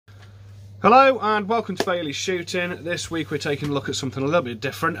Hello and welcome to Bailey's Shooting. This week we're taking a look at something a little bit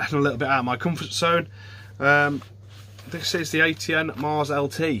different and a little bit out of my comfort zone. This is the Atn Mars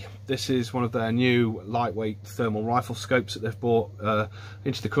LT. This is one of their new lightweight thermal rifle scopes that they've brought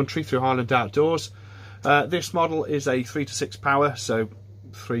into the country through Highland Outdoors. This model is a 3 to 6 power, so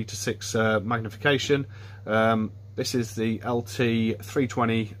 3 to 6 magnification. This is the LT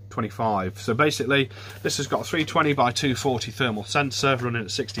 320/25. So basically, this has got a 320 by 240 thermal sensor running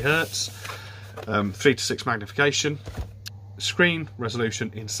at 60 Hz, 3 to 6 magnification. Screen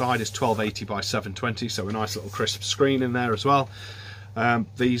resolution inside is 1280 by 720, so a nice little crisp screen in there as well.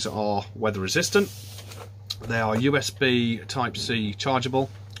 These are weather resistant. They are USB Type-C chargeable,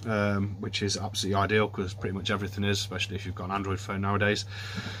 which is absolutely ideal because pretty much everything is, especially if you've got an Android phone nowadays.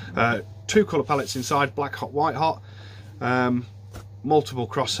 2 colour palettes inside, black hot, white hot. Multiple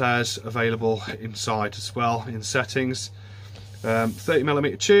crosshairs available inside as well in settings.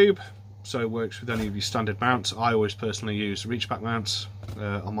 30mm tube, so it works with any of your standard mounts. I always personally use reachback mounts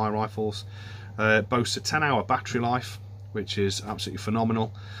on my rifles. Boasts a 10-hour battery life, which is absolutely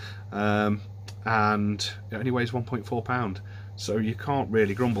phenomenal, and it only weighs 1.4 pound, so you can't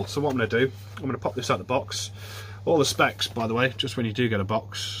really grumble. So what I'm going to do, I'm going to pop this out the box. All the specs, by the way, just when you do get a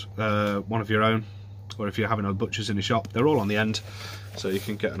box, one of your own, or if you're having a butcher's in the shop, they're all on the end, so you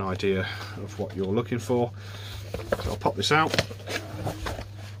can get an idea of what you're looking for. So I'll pop this out.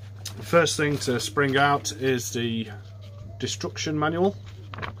 The first thing to spring out is the destruction manual.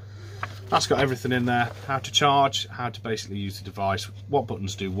 That's got everything in there: how to charge, how to basically use the device, what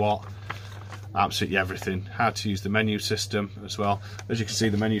buttons do what, absolutely everything. How to use the menu system as well. As you can see,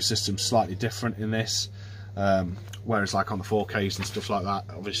 the menu system's slightly different in this. Whereas like on the 4Ks and stuff like that,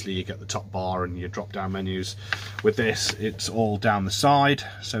 obviously you get the top bar and your drop down menus. With this, it's all down the side.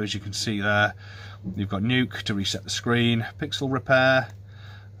 So as you can see there, you've got nuke to reset the screen, pixel repair,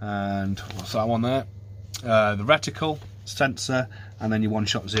 and what's that one there? The reticle, sensor, and then your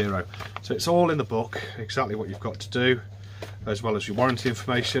one-shot zero. So it's all in the book, exactly what you've got to do, as well as your warranty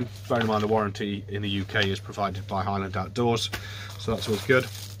information. Bear in mind the warranty in the UK is provided by Highland Outdoors, so that's always good.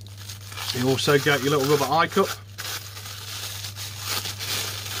 You also get your little rubber eye cup.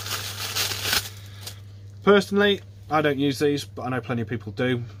 Personally, I don't use these, but I know plenty of people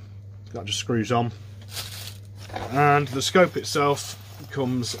do. That just screws on. And the scope itself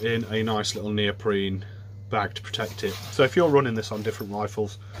comes in a nice little neoprene bag to protect it. So if you're running this on different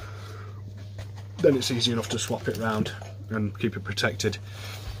rifles, then it's easy enough to swap it around and keep it protected.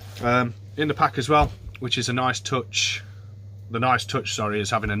 In the pack as well, which is a nice touch. The nice touch, sorry, is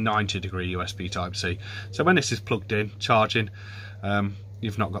having a 90-degree USB Type-C. So when this is plugged in, charging,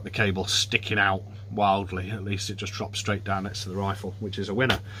 you've not got the cable sticking out wildly. At least it just drops straight down next to the rifle, which is a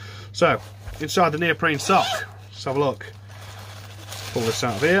winner. So, inside the neoprene sock, let's have a look. Pull this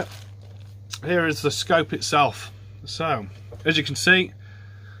out of here. Here is the scope itself. So, as you can see,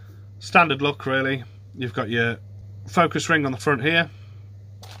 standard look really. You've got your focus ring on the front here.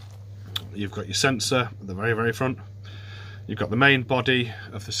 You've got your sensor at the very, very front. You've got the main body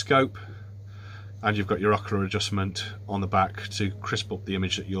of the scope, and you've got your ocular adjustment on the back to crisp up the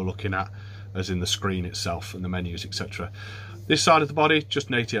image that you're looking at, as in the screen itself and the menus, etc. This side of the body, just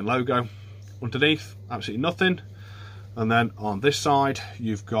an Atn logo. Underneath, absolutely nothing. And then on this side,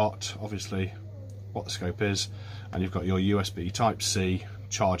 you've got obviously what the scope is, and you've got your USB Type-C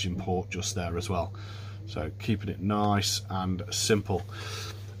charging port just there as well. So keeping it nice and simple.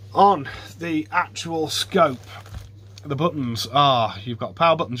 On the actual scope, the buttons are, you've got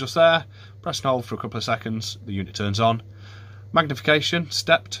power button just there, press and hold for a couple of seconds, the unit turns on. Magnification,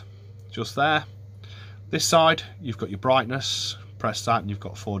 stepped, just there. This side, you've got your brightness, press that and you've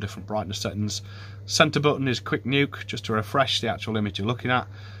got 4 different brightness settings. Center button is quick nuke, just to refresh the actual image you're looking at.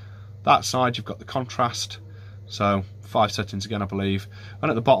 That side, you've got the contrast, so 5 settings again, I believe. And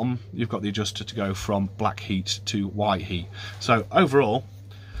at the bottom, you've got the adjuster to go from black heat to white heat. So overall,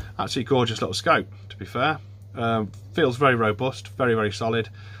 actually gorgeous little scope, to be fair. Feels very robust, very, very solid.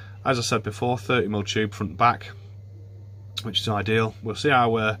 As I said before, 30mm tube front and back, which is ideal. We'll see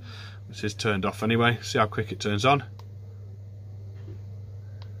how this is turned off anyway, see how quick it turns on.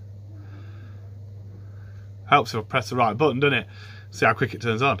 Helps if I press the right button, doesn't it? See how quick it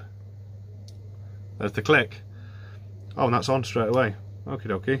turns on. There's the click. Oh, and that's on straight away. Okie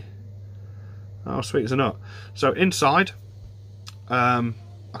dokie. Oh, sweet as a nut. So inside, I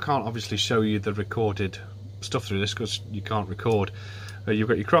can't obviously show you the recorded stuff through this because you can't record. You've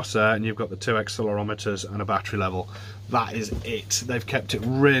got your crosshair and you've got the 2 accelerometers and a battery level. That is it. They've kept it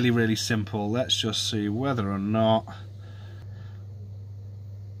really, really simple. Let's just see whether or not.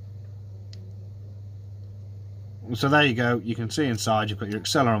 So there you go. You can see inside you've got your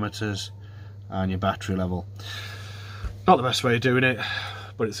accelerometers, and your battery level. Not the best way of doing it,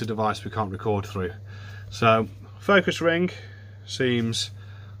 but it's a device we can't record through. So focus ring seems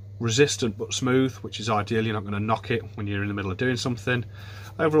resistant but smooth, which is ideal. You're not going to knock it when you're in the middle of doing something.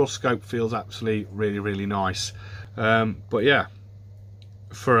 Overall scope feels actually really nice. But yeah,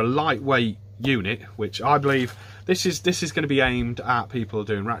 for a lightweight unit, which I believe this is going to be aimed at people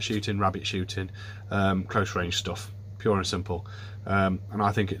doing rat shooting, rabbit shooting, close range stuff, pure and simple. And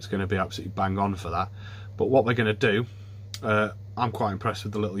I think it's going to be absolutely bang on for that. But what we're going to do, I'm quite impressed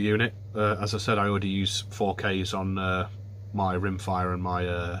with the little unit. As I said, I already use 4Ks on my rimfire and my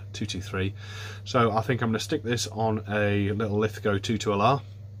 223, so I think I'm going to stick this on a little Lithgow 22LR,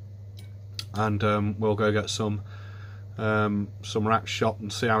 and we'll go get some racks shot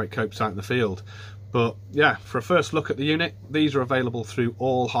and see how it copes out in the field. But yeah, for a first look at the unit, these are available through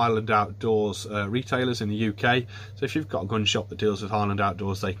all Highland Outdoors retailers in the UK. So if you've got a gun shop that deals with Highland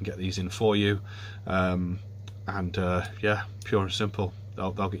Outdoors, they can get these in for you. Yeah, pure and simple,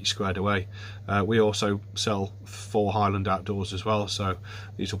 they'll get you squared away. We also sell for Highland Outdoors as well, so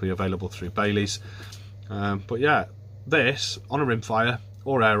these will be available through Bailey's. But yeah, this on a rimfire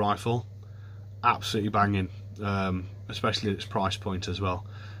or air rifle, absolutely banging, especially at its price point as well.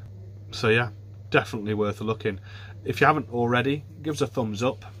 So yeah, definitely worth a look in. If you haven't already, give us a thumbs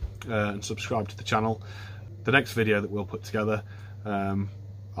up and subscribe to the channel. The next video that we'll put together,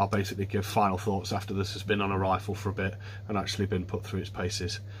 I'll basically give final thoughts after this has been on a rifle for a bit and actually been put through its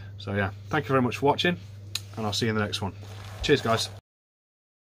paces. So yeah, thank you very much for watching, and I'll see you in the next one. Cheers guys.